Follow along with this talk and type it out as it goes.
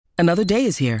Another day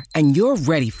is here, and you're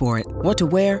ready for it. What to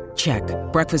wear? Check.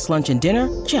 Breakfast, lunch, and dinner?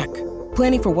 Check.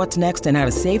 Planning for what's next and how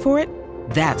to save for it?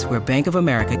 That's where Bank of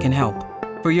America can help.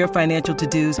 For your financial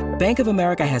to-dos, Bank of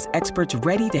America has experts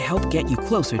ready to help get you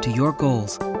closer to your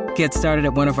goals. Get started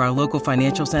at one of our local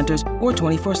financial centers or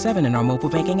 24/7 in our mobile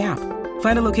banking app.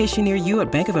 Find a location near you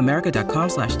at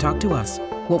bankofamerica.com/talktous.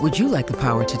 What would you like the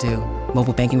power to do?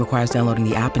 Mobile banking requires downloading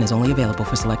the app and is only available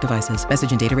for select devices.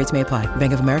 Message and data rates may apply.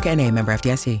 Bank of America N.A., member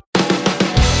FDIC.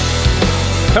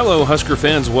 Hello, Husker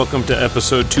fans. Welcome to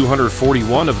episode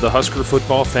 241 of the Husker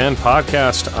Football Fan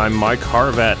Podcast. I'm Mike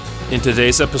Harvat. In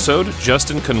today's episode,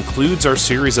 Justin concludes our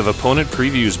series of opponent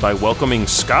previews by welcoming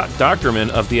Scott Dochterman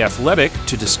of The Athletic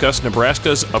to discuss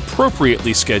Nebraska's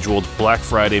appropriately scheduled Black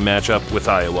Friday matchup with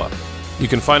Iowa. You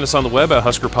can find us on the web at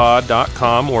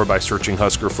huskerpod.com or by searching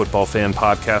Husker Football Fan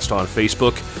Podcast on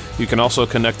Facebook. You can also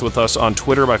connect with us on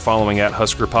Twitter by following at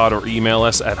HuskerPod or email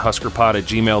us at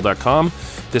huskerpod@gmail.com.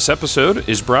 This episode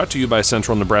is brought to you by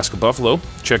Central Nebraska Buffalo.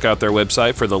 Check out their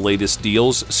website for the latest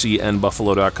deals,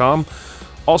 cnbuffalo.com.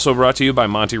 Also brought to you by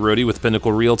Monty Rohde with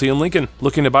Pinnacle Realty in Lincoln.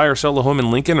 Looking to buy or sell a home in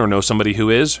Lincoln or know somebody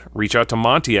who is? Reach out to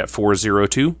Monty at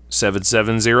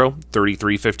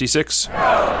 402-770-3356.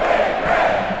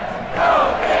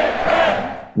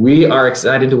 We are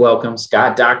excited to welcome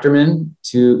Scott Dochterman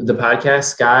to the podcast.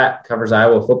 Scott covers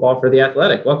Iowa football for The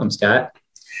Athletic. Welcome, Scott.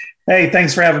 Hey,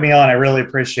 thanks for having me on. I really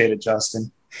appreciate it, Justin.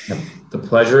 The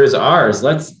pleasure is ours.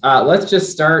 Let's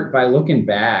just start by looking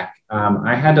back.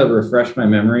 I had to refresh my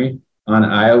memory on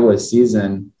Iowa's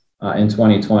season in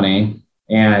 2020,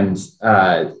 and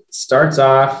starts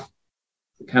off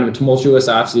kind of a tumultuous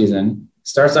offseason.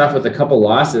 Starts off with a couple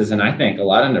losses, and I think a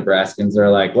lot of Nebraskans are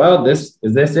like, well, is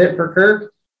this it for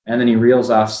Kirk? And then he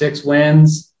reels off 6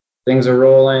 wins. Things are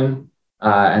rolling,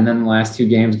 and then the last 2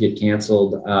 games get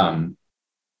canceled.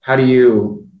 How do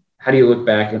you look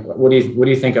back? What do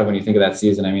you think of when you think of that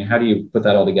season? I mean, how do you put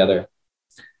that all together?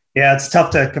 Yeah, it's tough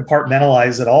to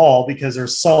compartmentalize it all because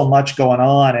there's so much going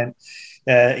on, and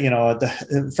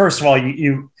first of all,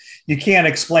 you can't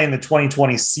explain the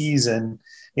 2020 season.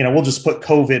 We'll just put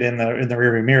COVID in the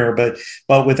rearview mirror,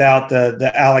 but without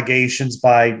the allegations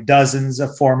by dozens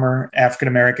of former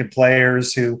African-American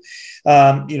players who,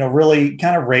 really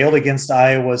kind of railed against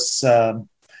Iowa's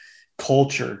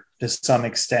culture to some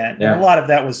extent. Yeah. And a lot of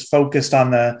that was focused on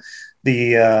the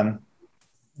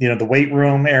weight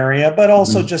room area, but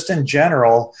also just in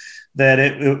general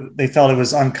that they felt it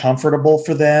was uncomfortable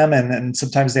for them. And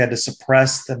sometimes they had to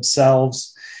suppress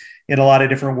themselves in a lot of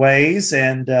different ways.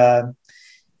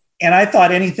 And I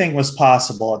thought anything was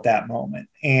possible at that moment.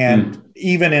 And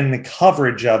even in the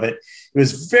coverage of it, it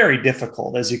was very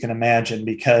difficult, as you can imagine,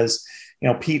 because,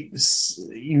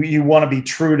 you want to be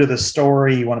true to the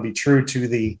story. You want to be true to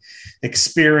the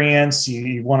experience.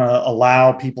 You want to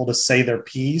allow people to say their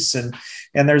piece. And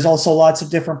there's also lots of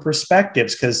different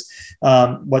perspectives because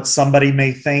what somebody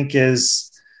may think is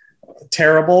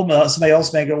terrible, somebody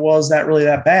else may go, well, is that really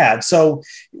that bad? So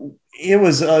it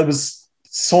was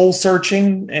soul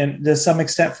searching and to some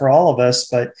extent for all of us.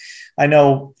 But I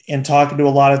know in talking to a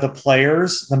lot of the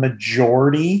players, the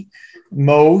majority,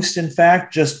 most, in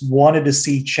fact, just wanted to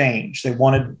see change. They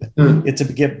wanted it to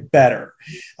get better.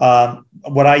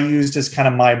 What I used as kind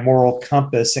of my moral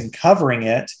compass in covering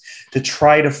it to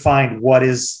try to find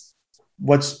what's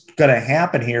going to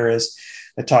happen here is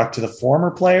I talked to the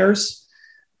former players,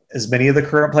 as many of the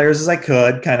current players as I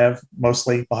could, kind of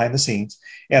mostly behind the scenes,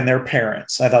 and their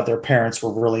parents. I thought their parents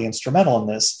were really instrumental in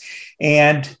this.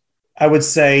 And I would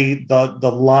say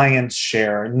the lion's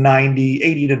share,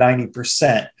 80 to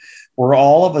 90%, were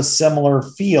all of a similar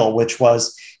feel, which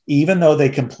was even though they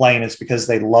complain, it's because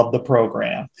they love the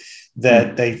program,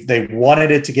 that they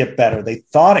wanted it to get better. They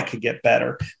thought it could get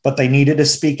better, but they needed to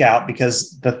speak out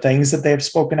because the things that they've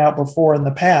spoken out before in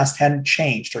the past hadn't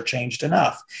changed or changed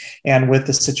enough. And with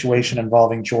the situation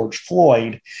involving George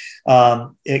Floyd,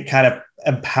 it kind of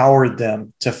empowered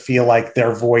them to feel like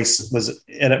their voice was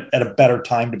at a better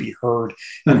time to be heard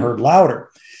and heard louder.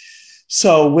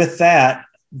 So with that,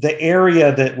 the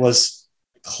area that was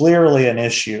clearly an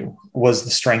issue was the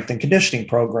strength and conditioning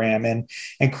program. And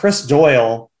Chris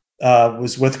Doyle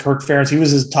was with Kirk Ferentz. He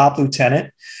was his top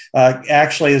lieutenant.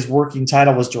 Actually, his working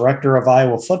title was director of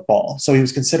Iowa football. So he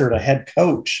was considered a head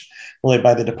coach really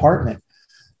by the department.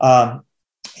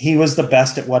 He was the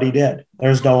best at what he did.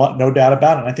 There's no doubt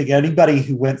about it. And I think anybody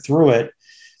who went through it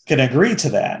can agree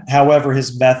to that. However,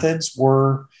 his methods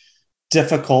were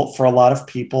difficult for a lot of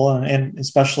people, and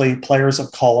especially players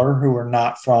of color who are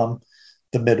not from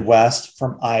the Midwest,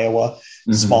 from Iowa,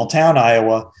 small town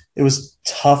Iowa. It was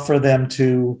tough for them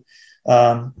to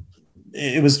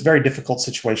it was a very difficult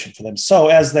situation for them. So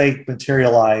as they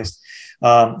materialized,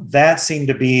 that seemed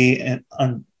to be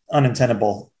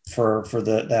unintendable for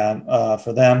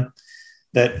them.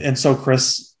 And so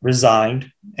Chris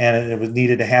resigned, and it was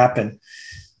needed to happen.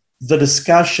 The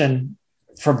discussion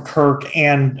from Kirk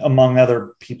and among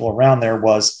other people around there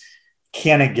was,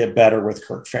 can it get better with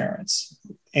Kirk Ferentz?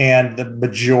 And the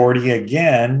majority,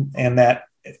 again, in that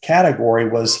category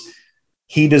was,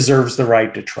 he deserves the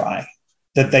right to try.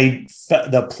 That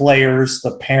the players,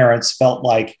 the parents felt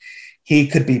like he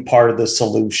could be part of the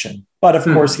solution. But of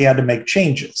course, he had to make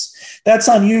changes. That's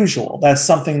unusual. That's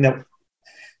something that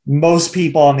most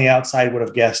people on the outside would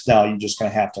have guessed, no, he's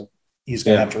going to have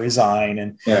to resign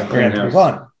and you're going to have to move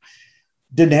on.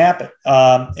 Didn't happen.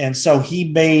 And so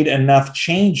he made enough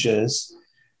changes,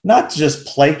 not to just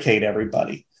placate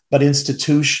everybody, but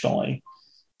institutionally,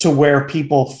 to where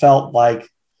people felt like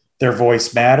their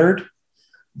voice mattered,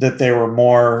 that they were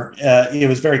more, it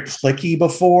was very cliquey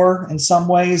before in some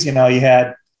ways. You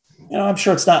had, I'm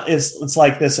sure it's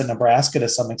like this in Nebraska to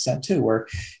some extent too, where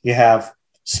you have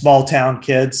small town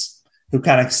kids who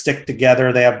kind of stick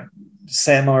together. They have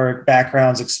similar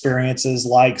backgrounds, experiences,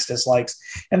 likes, dislikes,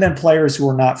 and then players who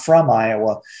are not from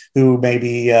Iowa, who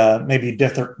maybe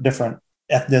different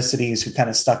ethnicities who kind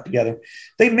of stuck together.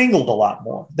 They mingled a lot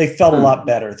more. They felt a lot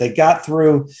better. They got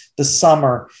through the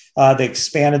summer. They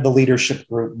expanded the leadership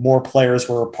group. More players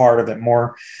were a part of it.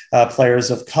 More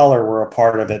players of color were a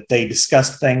part of it. They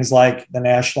discussed things like the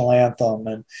national anthem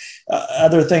and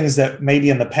other things that maybe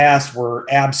in the past were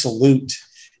absolute.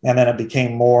 And then it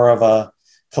became more of a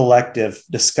collective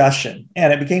discussion,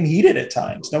 and it became heated at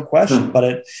times, no question,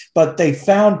 but they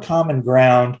found common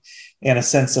ground and a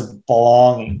sense of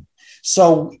belonging.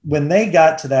 So when they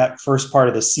got to that first part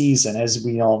of the season, as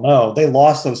we all know, they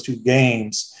lost those two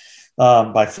games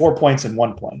by 4 points and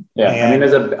 1 point. Yeah. And,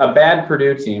 there's a bad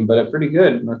Purdue team, but a pretty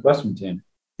good Northwestern team.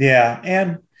 Yeah.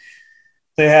 And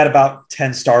they had about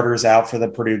 10 starters out for the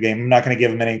Purdue game. I'm not going to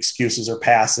give them any excuses or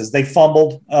passes. They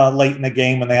fumbled late in the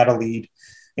game when they had a lead,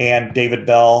 and David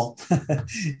Bell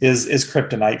is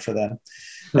kryptonite for them.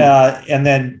 And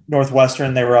then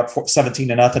Northwestern, they were up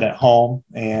 17-0 at home,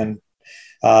 and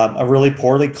a really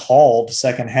poorly called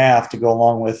second half to go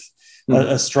along with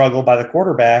a struggle by the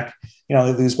quarterback.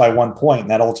 They lose by 1 point,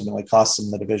 and that ultimately costs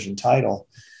them the division title.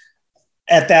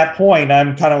 At that point,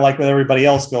 I'm kind of like with everybody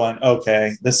else going,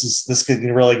 okay, this could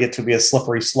really get to be a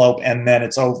slippery slope, and then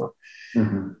it's over.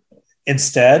 Mm-hmm.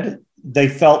 Instead, they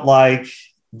felt like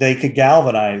they could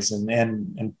galvanize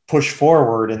and push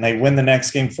forward, and they win the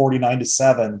next game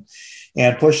 49-7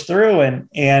 and push through.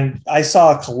 And I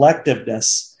saw a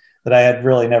collectiveness that I had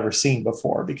really never seen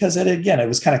before, because it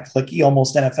was kind of cliquey,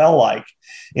 almost NFL-like,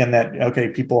 in that, okay,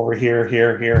 people over here.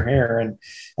 And,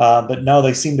 but no,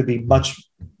 they seem to be much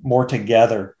more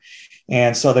together.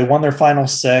 And so they won their final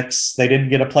 6. They didn't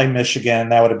get to play Michigan.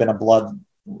 That would have been a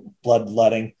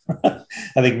bloodletting. I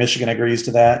think Michigan agrees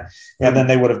to that. And then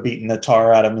they would have beaten the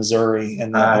tar out of Missouri.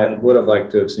 And I would have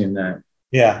liked to have seen that.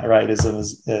 Yeah, right. As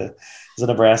a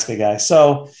Nebraska guy.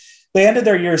 So they ended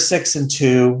their year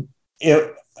 6-2.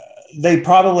 They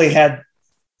probably had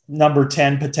number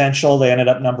 10 potential. They ended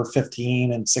up number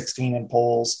 15 and 16 in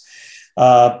polls.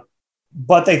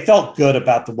 But they felt good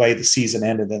about the way the season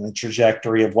ended and the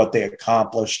trajectory of what they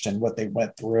accomplished and what they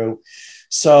went through.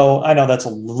 So I know that's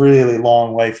a really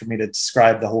long way for me to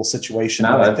describe the whole situation.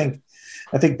 But I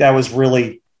think that was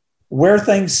really where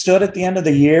things stood at the end of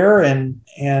the year, and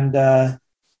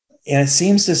it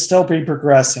seems to still be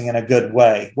progressing in a good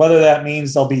way. Whether that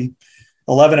means they'll be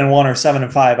 11-1 or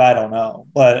 7-5, I don't know.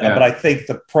 But I think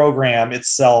the program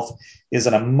itself is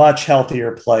in a much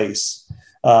healthier place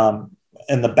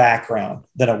in the background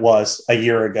than it was a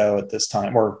year ago at this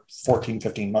time, or 14,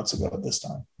 15 months ago at this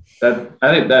time.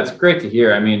 I think that's great to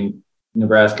hear. I mean,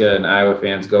 Nebraska and Iowa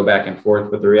fans go back and forth,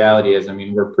 but the reality is,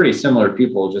 we're pretty similar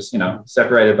people, just,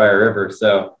 separated by a river.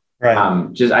 So right.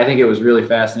 I think it was really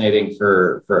fascinating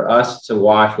for us to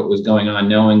watch what was going on,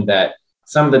 knowing that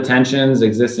some of the tensions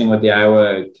existing with the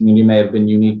Iowa community may have been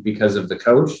unique because of the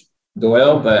coach,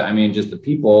 Doyle, but just the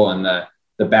people and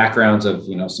the backgrounds of,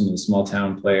 some of the small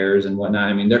town players and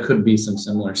whatnot. There could be some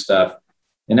similar stuff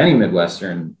in any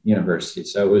Midwestern university.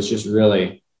 So it was just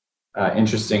really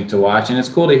interesting to watch. And it's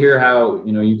cool to hear how,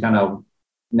 you kind of,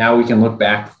 now we can look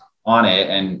back on it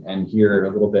and hear a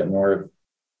little bit more of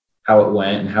how it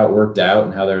went and how it worked out,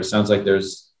 and how sounds like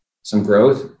there's some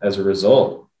growth as a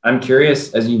result. I'm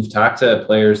curious, as you've talked to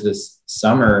players this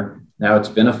summer, now it's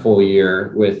been a full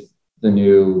year with the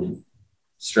new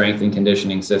strength and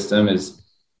conditioning system,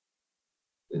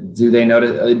 do they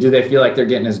feel like they're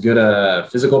getting as good a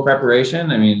physical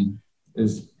preparation?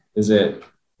 Is it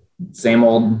same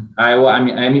old Iowa?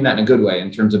 I mean that in a good way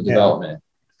in terms of development.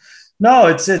 No,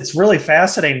 it's really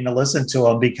fascinating to listen to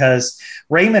him because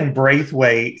Raymond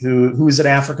Braithwaite, who's an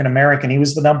African American, he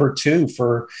was the number 2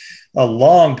 for a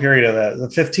long period of the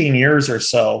 15 years or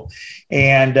so,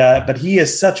 and but he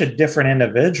is such a different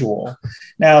individual.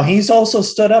 Now he's also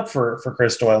stood up for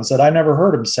Chris Doyle and said, "I never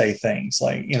heard him say things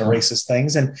like racist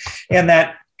things," and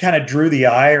that kind of drew the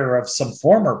ire of some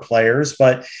former players,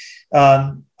 but.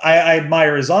 I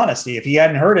admire his honesty. If he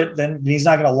hadn't heard it, then he's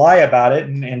not going to lie about it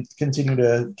and continue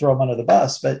to throw him under the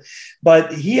bus.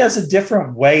 But he has a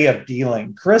different way of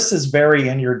dealing. Chris is very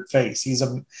in your face. He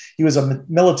was a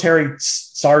military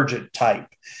sergeant type.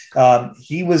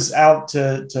 He was out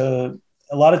to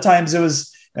a lot of times it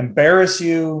was embarrass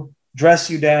you, dress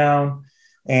you down,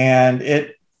 and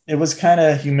it was kind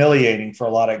of humiliating for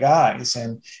a lot of guys.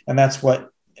 And that's what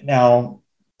now.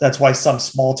 That's why some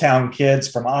small town kids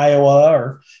from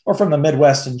Iowa or from the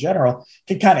Midwest in general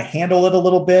can kind of handle it a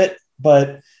little bit,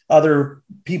 but other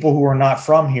people who are not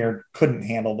from here couldn't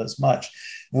handle it as much.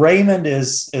 Raymond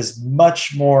is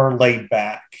much more laid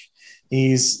back.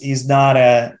 He's not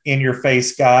a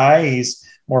in-your-face guy. He's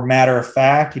more matter of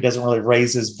fact. He doesn't really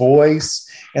raise his voice.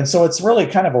 And so it's really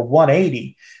kind of a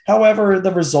 180. However,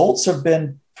 the results have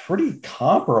been pretty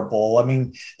comparable. I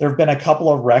mean, there have been a couple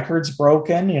of records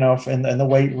broken, in the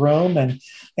weight room. And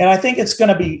I think it's going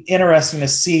to be interesting to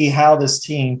see how this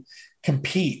team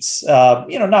competes,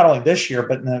 not only this year,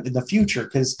 but in the future.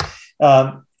 Because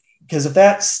if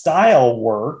that style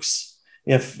works,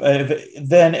 if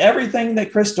then everything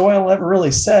that Chris Doyle ever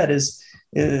really said is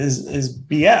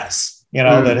BS,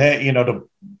 that, hey, to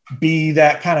be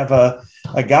that kind of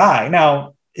a guy.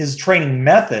 Now, his training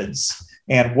methods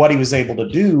and what he was able to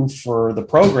do for the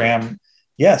program,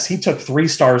 yes, he took 3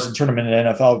 stars and turned them into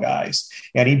NFL guys.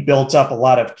 And he built up a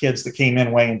lot of kids that came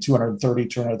in weighing 230,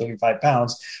 235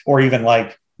 pounds, or even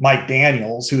like Mike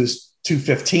Daniels, who's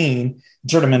 215,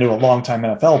 turned him into a longtime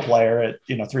NFL player at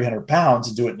 300 pounds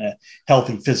and do it in a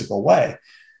healthy physical way.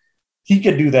 He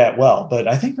could do that well. But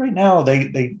I think right now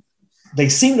they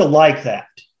seem to like that.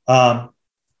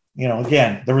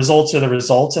 Again, the results are the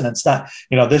results, and it's not,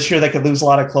 this year they could lose a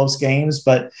lot of close games,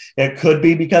 but it could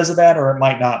be because of that, or it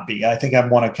might not be. I think I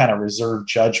want to kind of reserve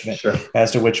judgment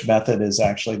as to which method is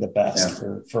actually the best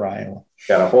for Iowa.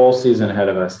 Got a whole season ahead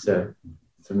of us to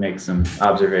make some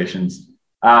observations.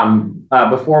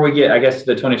 Before we get, I guess, to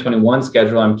the 2021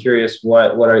 schedule, I'm curious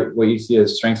what you see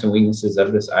as strengths and weaknesses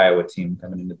of this Iowa team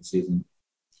coming into the season.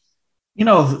 In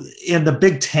the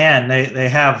Big Ten, they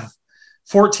have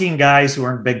 14 guys who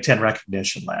earned Big Ten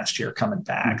recognition last year coming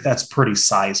back. That's pretty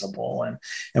sizable and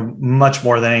much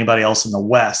more than anybody else in the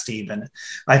West even.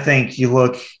 I think you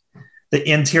look, the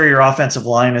interior offensive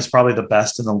line is probably the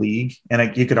best in the league,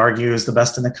 and you could argue is the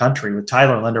best in the country with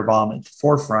Tyler Linderbaum at the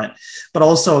forefront, but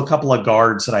also a couple of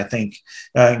guards that I think,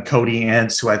 Cody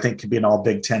Ince, who I think could be an all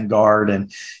Big Ten guard,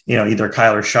 and either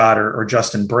Kyler Schott or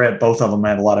Justin Britt. Both of them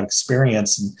have a lot of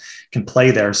experience and can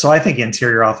play there. So I think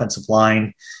interior offensive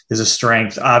line is a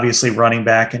strength. Obviously, running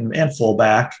back and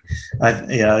fullback.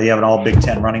 You have an all Big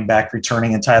Ten running back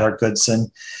returning in Tyler Goodson.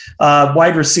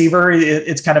 Wide receiver,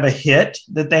 it's kind of a hit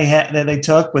that they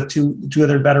took with two of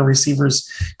their better receivers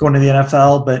going to the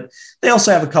NFL, but they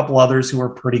also have a couple others who are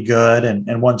pretty good,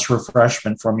 and one true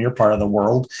freshman from your part of the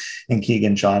world in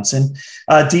Keegan Johnson.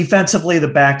 Defensively, the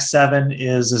back 7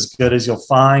 is as good as you'll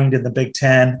find in the Big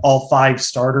Ten. All 5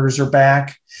 starters are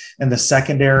back. In the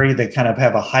secondary, they kind of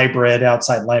have a hybrid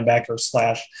outside linebacker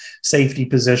 / safety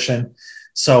position.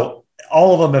 So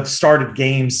all of them have started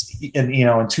games in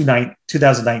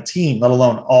 2019, let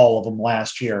alone all of them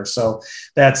last year. So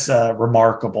that's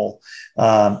remarkable.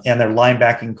 And their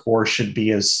linebacking core should be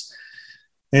as,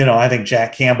 I think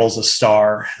Jack Campbell's a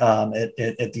star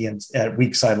at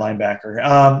weak side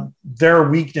linebacker. Their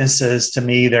weaknesses, to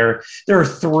me, there are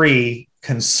 3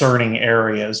 concerning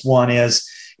areas. One is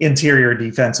interior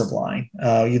defensive line.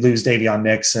 You lose Davion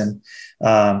Nixon,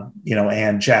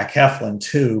 and Jack Heflin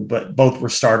too, but both were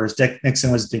starters. Dick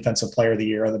Nixon was defensive player of the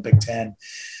year of the Big Ten.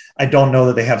 I don't know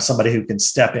that they have somebody who can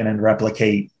step in and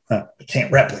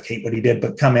can't replicate what he did,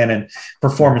 but come in and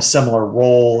perform a similar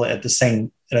role at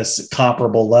a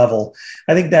comparable level.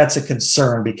 I think that's a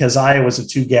concern because Iowa's a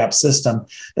 2-gap system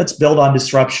that's built on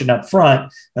disruption up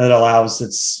front, and it allows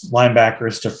its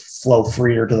linebackers to flow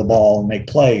freer to the ball and make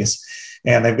plays.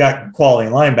 And they've got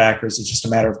quality linebackers. It's just a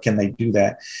matter of, can they do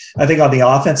that? I think on the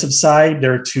offensive side,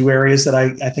 there are 2 areas that I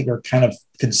think are kind of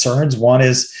concerns. One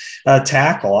is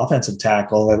offensive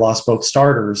tackle. They lost both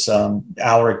starters.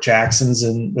 Alaric Jackson's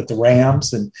with the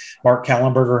Rams, and Mark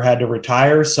Kallenberger had to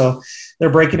retire. So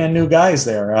they're breaking in new guys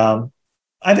there.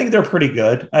 I think they're pretty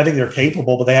good. I think they're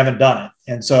capable, but they haven't done it.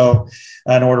 And so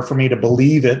in order for me to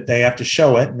believe it, they have to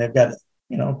show it. And they've got,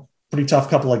 pretty tough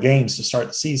couple of games to start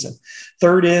the season.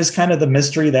 Third is kind of the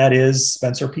mystery that is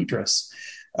Spencer Petras.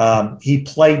 He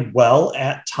played well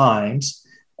at times,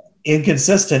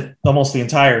 inconsistent almost the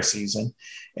entire season.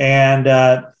 And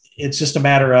it's just a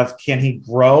matter of, can he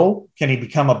grow? Can he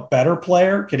become a better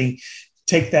player? Can he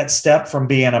take that step from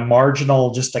being a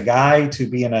marginal, just a guy, to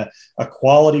being a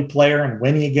quality player and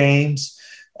win you games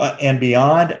and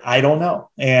beyond? I don't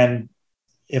know. And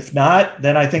if not,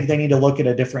 then I think they need to look at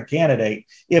a different candidate.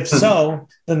 If so,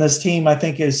 then this team, I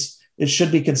think, it should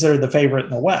be considered the favorite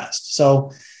in the West.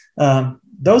 So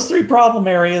those three problem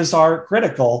areas are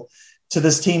critical to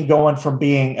this team going from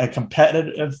being a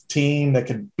competitive team that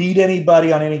could beat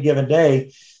anybody on any given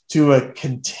day to a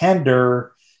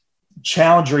contender,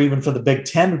 challenger even for the Big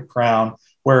Ten crown,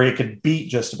 where it could beat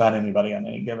just about anybody on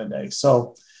any given day.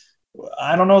 So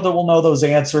I don't know that we'll know those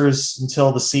answers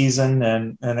until the season,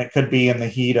 and it could be in the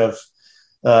heat of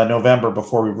November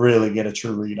before we really get a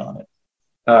true read on it.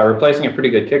 Replacing a pretty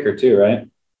good kicker too, right?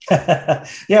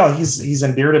 Yeah, he's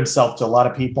endeared himself to a lot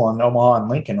of people in Omaha and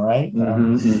Lincoln, right?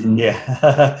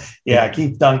 Yeah. Yeah.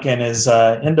 Keith Duncan is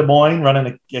in Des Moines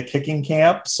running a kicking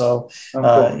camp. So,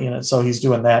 cool. So he's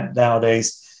doing that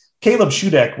nowadays. Caleb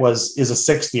Shudak is a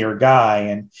sixth-year guy,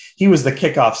 and he was the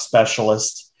kickoff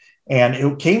specialist. And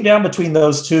it came down between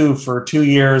those two for 2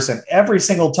 years. And every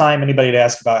single time anybody had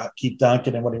asked about Keith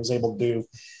Duncan and what he was able to do,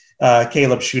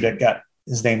 Caleb Shudak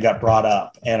his name got brought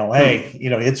up. And, hey,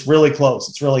 it's really close.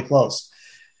 It's really close.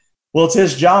 Well, it's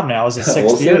his job now as a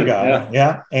sixth-year guy.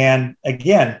 Yeah. And,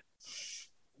 again,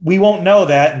 we won't know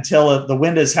that until the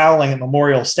wind is howling at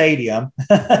Memorial Stadium.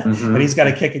 But he's got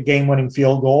to kick a game-winning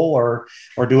field goal or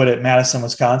do it at Madison,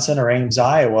 Wisconsin, or Ames,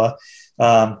 Iowa,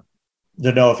 to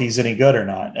know if he's any good or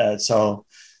not. So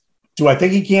do I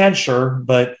think he can? Sure.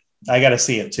 But I got to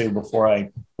see it too before I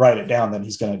write it down that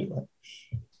he's going to do it.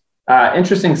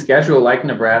 Interesting schedule, like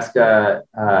Nebraska,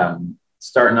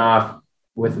 starting off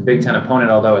with a Big Ten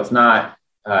opponent, although it's not,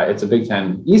 it's a Big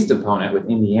Ten East opponent with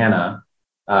Indiana.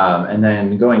 And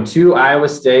then going to Iowa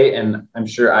State, and I'm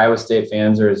sure Iowa State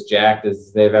fans are as jacked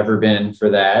as they've ever been for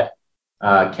that.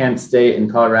 Kent State and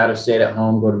Colorado State at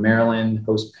home, go to Maryland,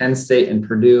 host Penn State and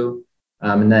Purdue.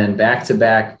 And then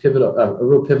back-to-back a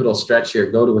real pivotal stretch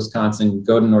here. Go to Wisconsin,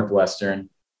 go to Northwestern,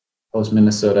 host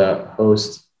Minnesota,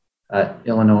 host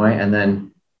Illinois, and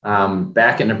then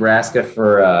back at Nebraska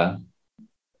for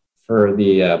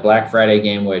the Black Friday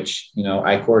game, which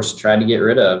Eichhorst tried to get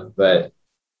rid of, but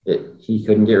he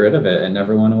couldn't get rid of it and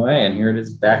never went away. And here it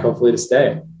is back, hopefully to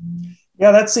stay.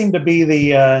 Yeah, that seemed to be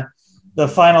the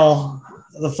final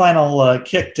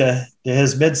kick to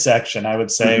his midsection, I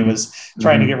would say, was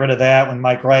trying to get rid of that when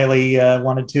Mike Riley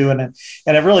wanted to, and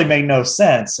it really made no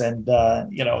sense. And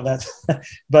that's,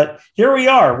 but here we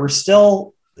are.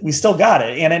 We still got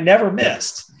it, and it never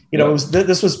missed.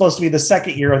 This was supposed to be the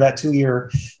second year of that 2-year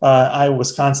Iowa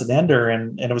Wisconsin ender,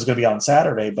 and it was going to be on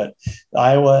Saturday. But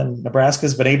Iowa and Nebraska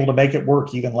has been able to make it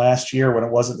work even last year when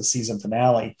it wasn't the season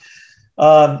finale.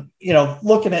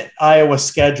 Looking at Iowa's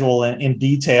schedule in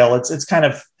detail, it's kind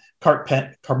of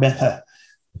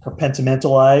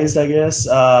compartmentalized, I guess.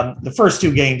 The first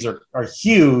two games are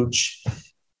huge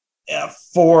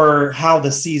for how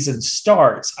the season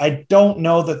starts. I don't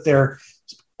know that they're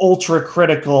ultra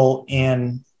critical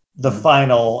in the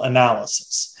final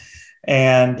analysis.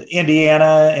 And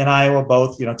Indiana and Iowa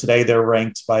both, today they're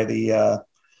ranked by the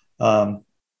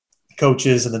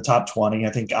coaches in the top 20. I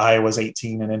think Iowa's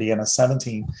 18 and Indiana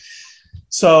 17.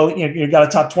 So you've got a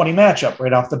top 20 matchup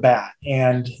right off the bat,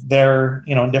 and they're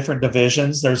in different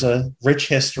divisions. There's a rich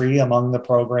history among the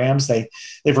programs. They've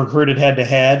recruited head to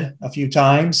head a few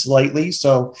times lately,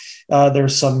 so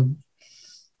there's some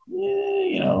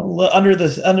under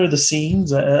the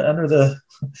scenes, under the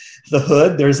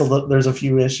hood. There's a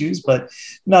few issues, but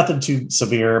nothing too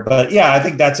severe. But yeah, I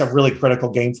think that's a really critical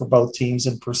game for both teams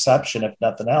in perception, if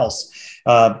nothing else.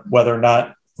 Whether or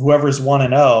not whoever's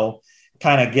 1-0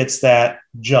 kind of gets that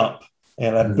jump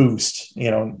and a boost,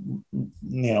 in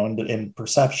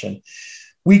perception.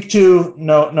 Week 2,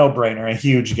 no brainer, a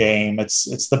huge game.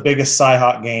 It's the biggest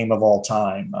Cy-Hawk game of all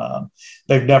time.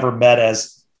 They've never met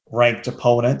as ranked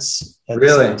opponents at the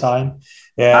same time.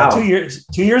 Yeah, wow. 2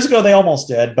 years ago they almost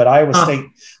did, but Iowa State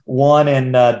won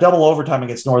in double overtime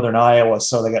against Northern Iowa,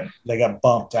 so they got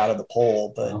bumped out of the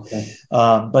poll. But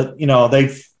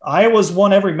Iowa's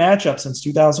won every matchup since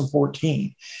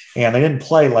 2014, and they didn't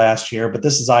play last year. But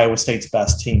this is Iowa State's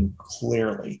best team,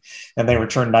 clearly, and they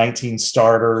returned 19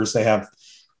 starters. They have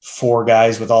 4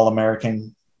 guys with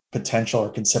All-American potential or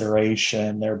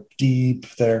consideration. They're deep.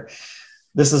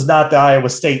 this is not the Iowa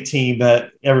State team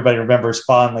that everybody remembers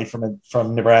fondly from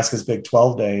Nebraska's Big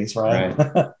 12 days, right?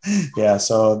 Yeah.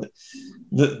 So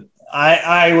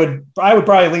I would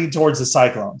probably lean towards the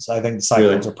Cyclones. I think the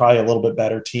Cyclones are probably a little bit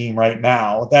better team right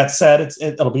now. That said,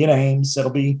 it'll be in Ames.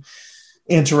 It'll be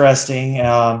interesting.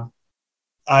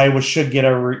 Iowa should get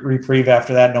a reprieve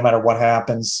after that, no matter what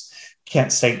happens.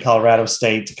 Kent State, Colorado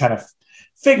State, to kind of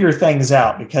figure things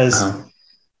out, because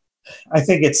I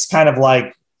think it's kind of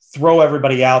like throw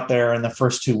everybody out there in the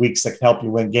first 2 weeks that can help you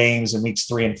win games. In weeks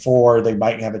 3 and 4, they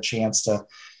might have a chance to,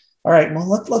 all right, well,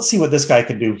 let's see what this guy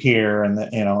can do here.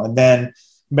 And then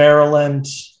Maryland,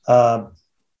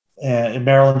 and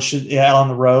Maryland should, on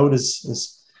the road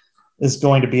is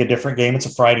going to be a different game. It's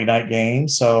a Friday night game.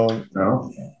 So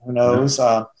who knows?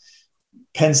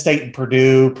 Penn State and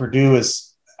Purdue.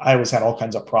 I always had all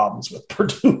kinds of problems with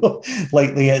Purdue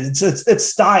lately. It's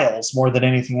styles more than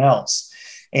anything else.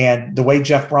 And the way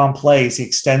Jeff Brom plays, he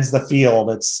extends the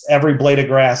field. It's every blade of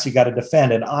grass you got to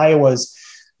defend. And Iowa's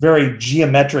very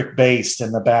geometric based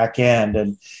in the back end.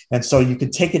 And so you can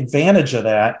take advantage of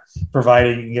that,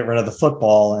 provided you can get rid of the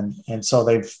football. And so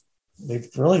they've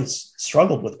really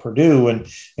struggled with Purdue and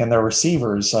their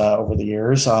receivers over the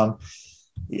years.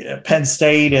 Penn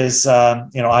State is,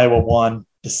 Iowa won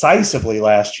decisively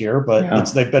last year,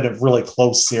 but they've been a really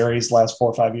close series last 4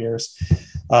 or 5 years.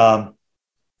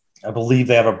 I believe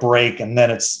they have a break, and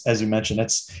then it's, as you mentioned,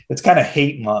 it's kind of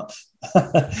hate month.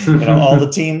 All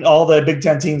the Big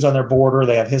Ten teams on their border,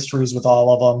 they have histories with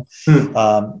all of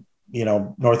them.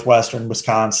 Northwestern,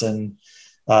 Wisconsin,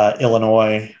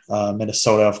 Illinois,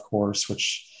 Minnesota, of course,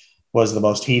 which was the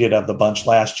most heated of the bunch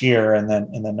last year, and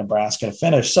then Nebraska to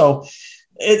finish. So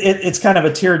it's kind of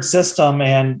a tiered system,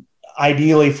 and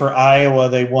ideally for Iowa,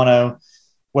 they want to,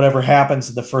 whatever happens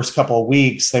in the first couple of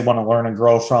weeks, they want to learn and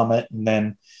grow from it, and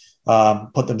then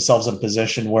put themselves in a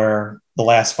position where the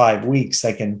last 5 weeks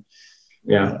they can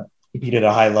compete at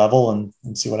a high level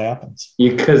and see what happens.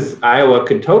 Because Iowa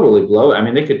could totally blow it. I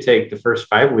mean, they could take the first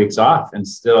 5 weeks off and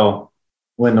still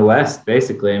win the West,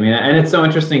 basically. I mean, and it's so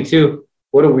interesting too.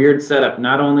 What a weird setup.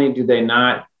 Not only do they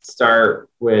not start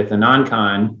with a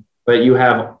non-con, but you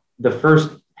have the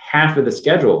first half of the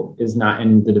schedule is not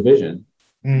in the division.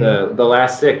 The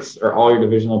last 6 are all your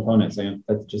divisional opponents. And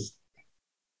that just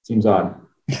seems odd.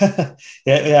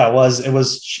 It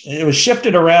was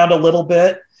shifted around a little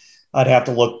bit. I'd have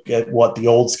to look at what the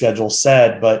old schedule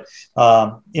said, but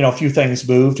a few things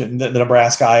moved, and the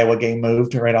Nebraska-Iowa game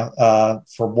moved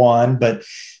for one, but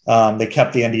they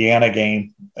kept the Indiana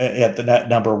game at the net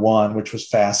number 1, which was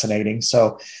fascinating.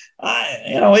 So,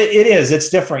 it's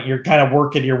different. You're kind of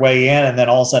working your way in, and then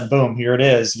all of a sudden, boom, here it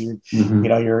is. You're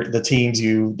the teams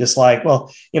you dislike.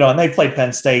 Well, and they played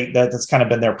Penn State. That's kind of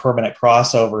been their permanent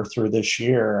crossover through this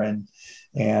year. And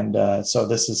so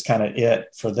this is kind of it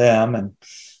for them. And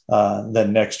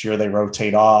then next year they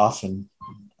rotate off, and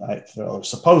they're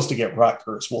supposed to get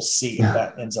Rutgers. We'll see if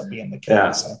that ends up being the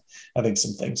case. Yeah. I think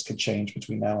some things could change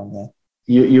between now and then.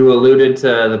 You alluded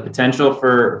to the potential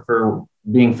for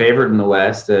being favored in the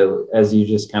West. As you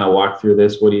just kind of walk through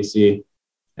this, what do you see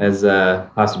as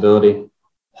a possibility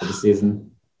for the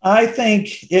season? I think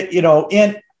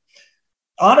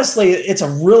honestly, it's a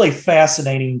really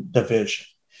fascinating division.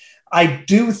 I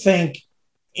do think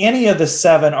any of the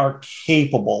 7 are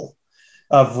capable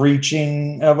of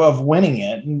winning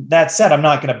it. And that said, I'm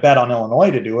not going to bet on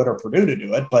Illinois to do it or Purdue to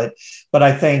do it, but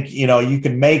I think, you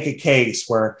can make a case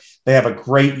where they have a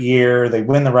great year, they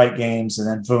win the right games, and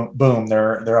then boom,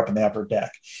 they're up in the upper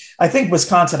deck. I think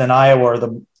Wisconsin and Iowa are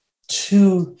the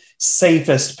 2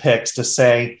 safest picks to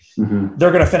say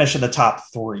they're going to finish in the top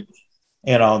 3.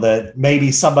 That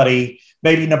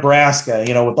maybe Nebraska,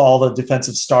 with all the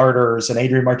defensive starters, and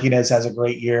Adrian Martinez has a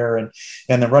great year,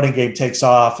 and the running game takes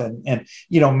off, and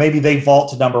maybe they vault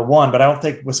to number 1, but I don't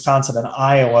think Wisconsin and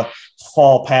Iowa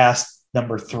fall past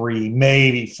number 3,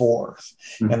 maybe 4th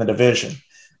in the division.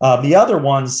 The other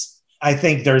ones, I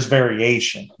think there's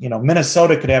variation.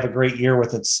 Minnesota could have a great year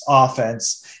with its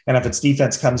offense, and if its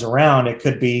defense comes around, it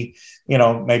could be,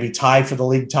 maybe tie for the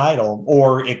league title,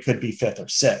 or it could be 5th or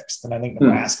 6th. And I think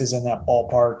Nebraska's in that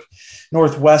ballpark.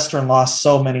 Northwestern lost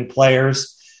so many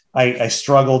players. I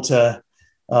struggle to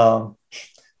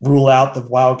rule out the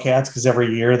Wildcats, because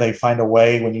every year they find a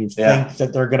way when you think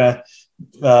that they're going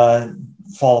to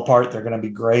fall apart, they're going to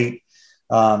be great.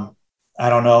 I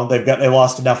don't know. They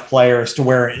lost enough players to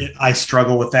where I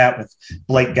struggle with that, with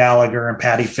Blake Gallagher and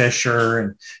Patty Fisher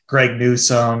and Greg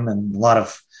Newsome and a lot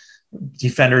of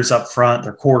defenders up front,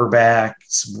 their quarterback,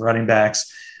 some running backs.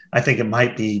 I think it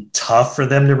might be tough for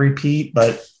them to repeat,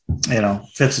 but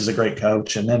Fitz is a great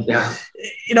coach. And then,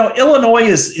 Illinois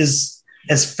is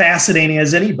as fascinating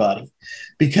as anybody,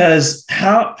 because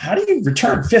how do you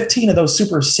return 15 of those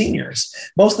super seniors?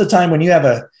 Most of the time when you have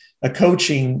a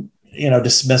coaching,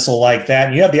 dismissal like that,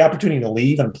 and you have the opportunity to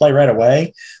leave and play right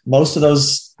away, most of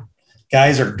those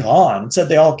guys are gone. Instead,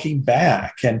 they all came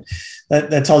back. And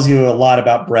that tells you a lot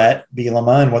about Brett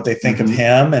Bielema and what they think of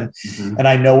him. And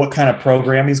I know what kind of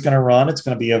program he's going to run. It's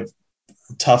going to be a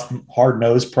tough,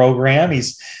 hard-nosed program.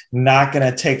 He's not going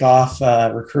to take off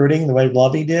recruiting the way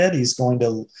Lovey did. He's going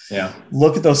to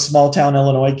look at those small-town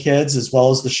Illinois kids as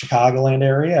well as the Chicagoland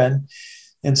area.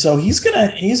 And so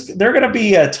they're going to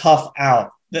be a tough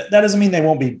out. That doesn't mean they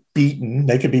won't be beaten.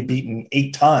 They could be beaten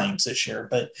 8 times this year,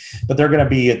 but they're going to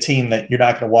be a team that you're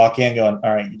not going to walk in going,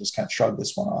 all right, you just kind of shrug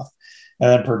this one off. And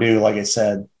then Purdue, like I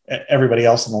said, everybody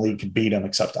else in the league could beat them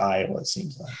except Iowa, it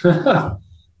seems like.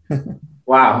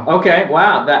 Wow. Okay.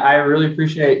 Wow. I really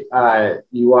appreciate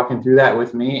you walking through that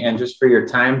with me, and just for your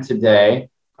time today.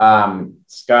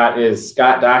 Scott is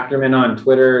Scott Dochterman on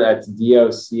Twitter. That's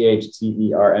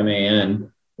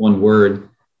DOCHTERMAN, one word.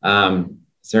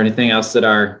 Is there anything else that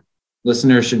our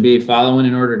listeners should be following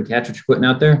in order to catch what you're putting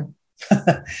out there?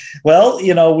 Well,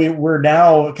 we're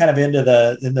now kind of in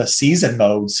the season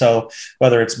mode. So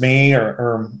whether it's me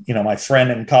or my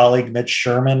friend and colleague Mitch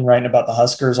Sherman writing about the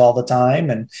Huskers all the time,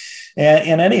 and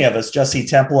any of us, Jesse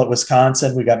Temple at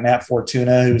Wisconsin, we got Matt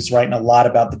Fortuna who's writing a lot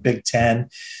about the Big Ten,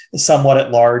 somewhat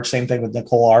at large. Same thing with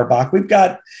Nicole Arbach. We've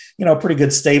got a pretty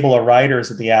good stable of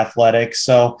writers at the Athletic.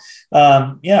 So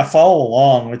follow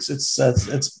along. It's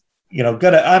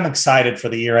good. I'm excited for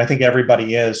the year. I think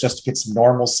everybody is, just to get some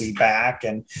normalcy back.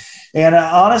 And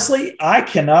honestly, I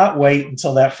cannot wait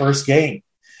until that first game,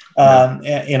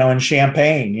 in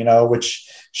Champaign, which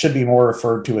should be more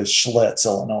referred to as Schlitz,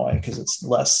 Illinois, because it's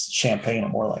less Champagne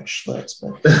and more like Schlitz.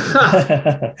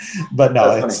 But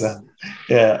no, it's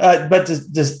but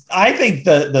just I think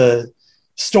the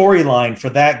storyline for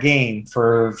that game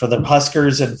for the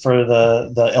Huskers and for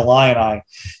the Illini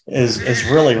is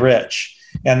really rich.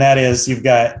 And that is, you've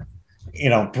got,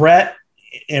 Brett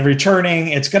in returning.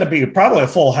 It's going to be probably a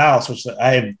full house, which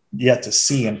I have yet to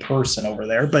see in person over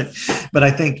there. But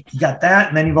I think you got that.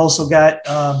 And then you've also got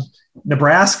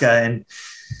Nebraska. And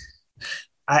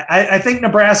I think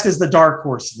Nebraska is the dark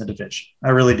horse in the division. I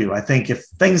really do. I think if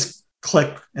things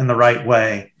click in the right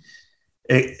way,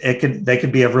 they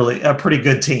could be a pretty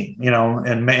good team,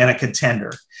 and a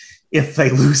contender. If they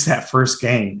lose that first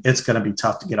game, it's going to be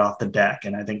tough to get off the deck.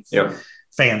 And I think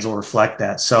fans will reflect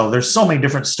that. So there's so many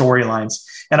different storylines,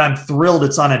 and I'm thrilled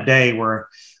it's on a day where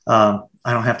I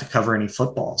don't have to cover any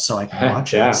football, so I can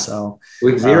watch it. So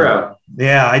week 0.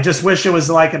 I just wish it was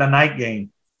like in a night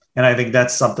game. And I think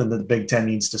that's something that the Big Ten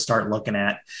needs to start looking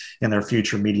at in their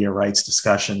future media rights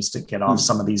discussions, to get off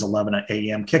some of these 11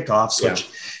 a.m. kickoffs, which,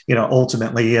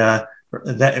 ultimately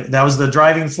that was the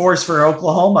driving force for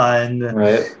Oklahoma.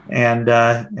 And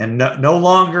no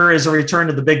longer is a return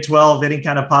to the Big 12 any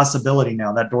kind of possibility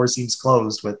now. That door seems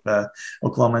closed with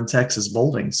Oklahoma and Texas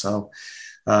bolting. So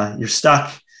you're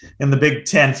stuck in the Big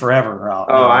Ten forever.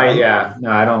 I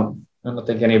don't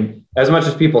think as much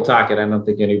as people talk it, I don't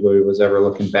think anybody was ever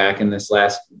looking back in this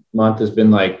last month has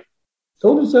been like,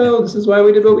 told you so, this is why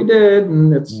we did what we did.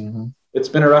 And it's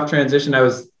been a rough transition. I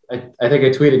think I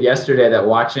tweeted yesterday that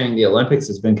watching the Olympics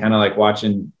has been kind of like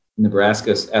watching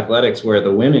Nebraska's athletics, where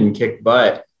the women kick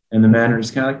butt and the men are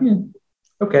just kind of like,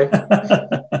 okay.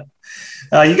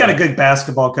 You got a good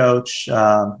basketball coach,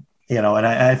 and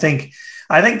I think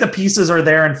the pieces are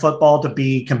there in football to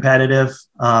be competitive.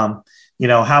 How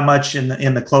much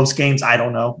in the close games, I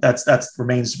don't know. That's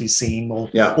remains to be seen. We'll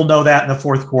know that in the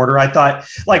fourth quarter. I thought,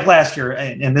 like last year,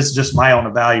 and this is just my own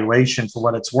evaluation for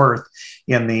what it's worth,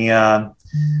 in the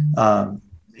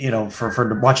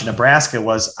for watching Nebraska,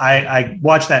 was I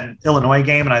watched that Illinois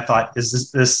game and I thought,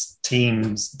 is this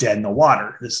team's dead in the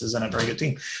water? This isn't a very good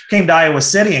team. Came to Iowa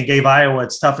City and gave Iowa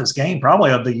its toughest game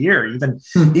probably of the year, even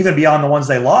beyond the ones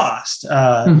they lost.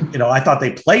 I thought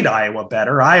they played Iowa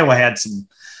better. Iowa had some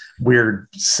weird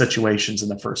situations in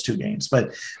the first 2 games,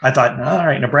 but I thought, all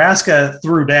right, Nebraska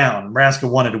threw down. Nebraska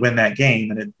wanted to win that game,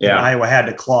 and Iowa had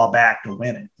to claw back to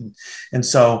win it. And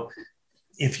so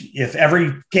if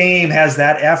every game has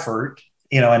that effort,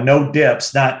 and no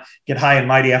dips, not get high and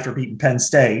mighty after beating Penn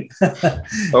State.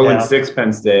 0-6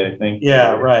 Penn State, I think.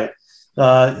 Yeah, right.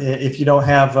 If you don't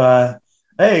have,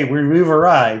 hey, we've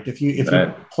arrived. If you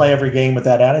play every game with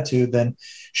that attitude, then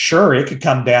sure, it could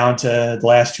come down to the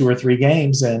last 2 or 3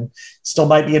 games and still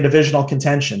might be a divisional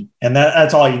contention. And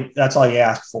that's all you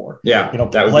ask for. Yeah.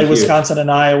 Play Wisconsin and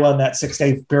Iowa in that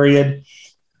 6-day period.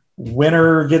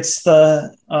 Winner gets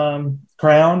the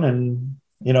crown, and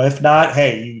If not,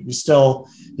 hey,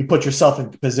 you put yourself in a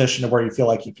position to where you feel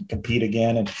like you can compete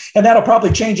again. And that'll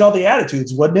probably change all the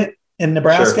attitudes, wouldn't it, in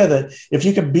Nebraska? Sure. That if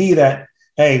you can be that,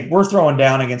 hey, we're throwing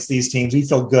down against these teams. We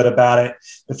feel good about it.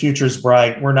 The future's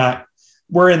bright.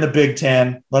 We're in the Big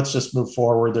Ten. Let's just move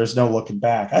forward. There's no looking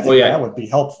back. I think that would be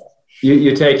helpful.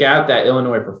 You take out that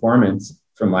Illinois performance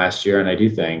from last year, and I do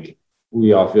think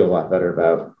we all feel a lot better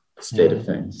about the state of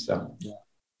things. So,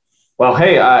 well,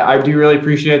 hey, I do really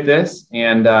appreciate this,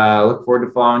 and look forward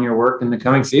to following your work in the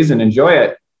coming season. Enjoy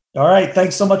it. All right.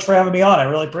 Thanks so much for having me on. I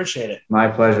really appreciate it. My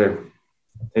pleasure.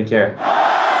 Take care.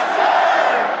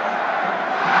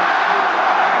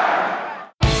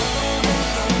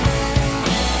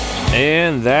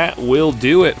 And that will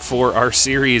do it for our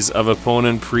series of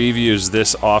opponent previews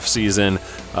this offseason.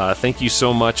 Thank you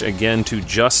so much again to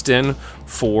Justin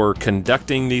for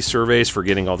conducting these surveys, for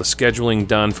getting all the scheduling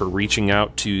done, for reaching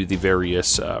out to the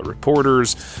various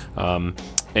reporters. Here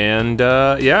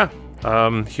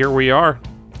we are,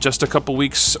 just a couple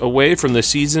weeks away from the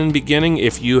season beginning.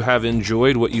 If you have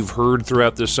enjoyed what you've heard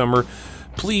throughout this summer,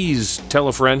 please tell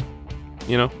a friend,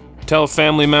 tell a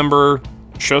family member.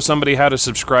 Show somebody how to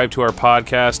subscribe to our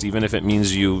podcast, even if it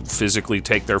means you physically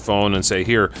take their phone and say,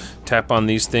 here, tap on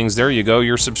these things. There you go.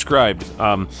 You're subscribed.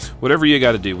 Whatever you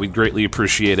got to do, we'd greatly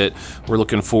appreciate it. We're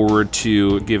looking forward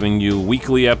to giving you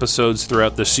weekly episodes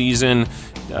throughout the season,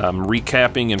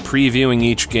 recapping and previewing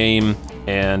each game,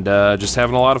 and just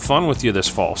having a lot of fun with you this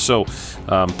fall. So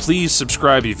please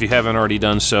subscribe if you haven't already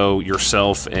done so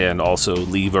yourself, and also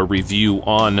leave a review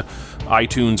on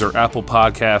iTunes or Apple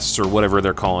Podcasts or whatever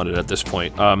they're calling it at this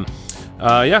point.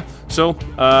 So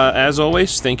as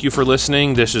always, thank you for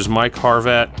listening. This is Mike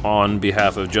Harvat on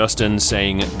behalf of Justin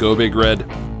saying, Go Big Red.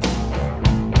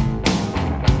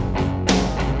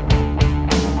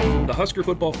 The Husker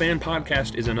Football Fan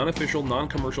Podcast is an unofficial,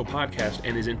 non-commercial podcast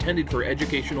and is intended for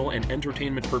educational and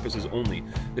entertainment purposes only.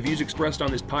 The views expressed on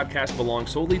this podcast belong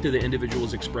solely to the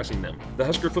individuals expressing them. The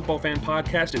Husker Football Fan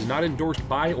Podcast is not endorsed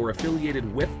by or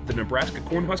affiliated with the Nebraska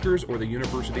Cornhuskers or the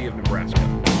University of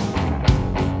Nebraska.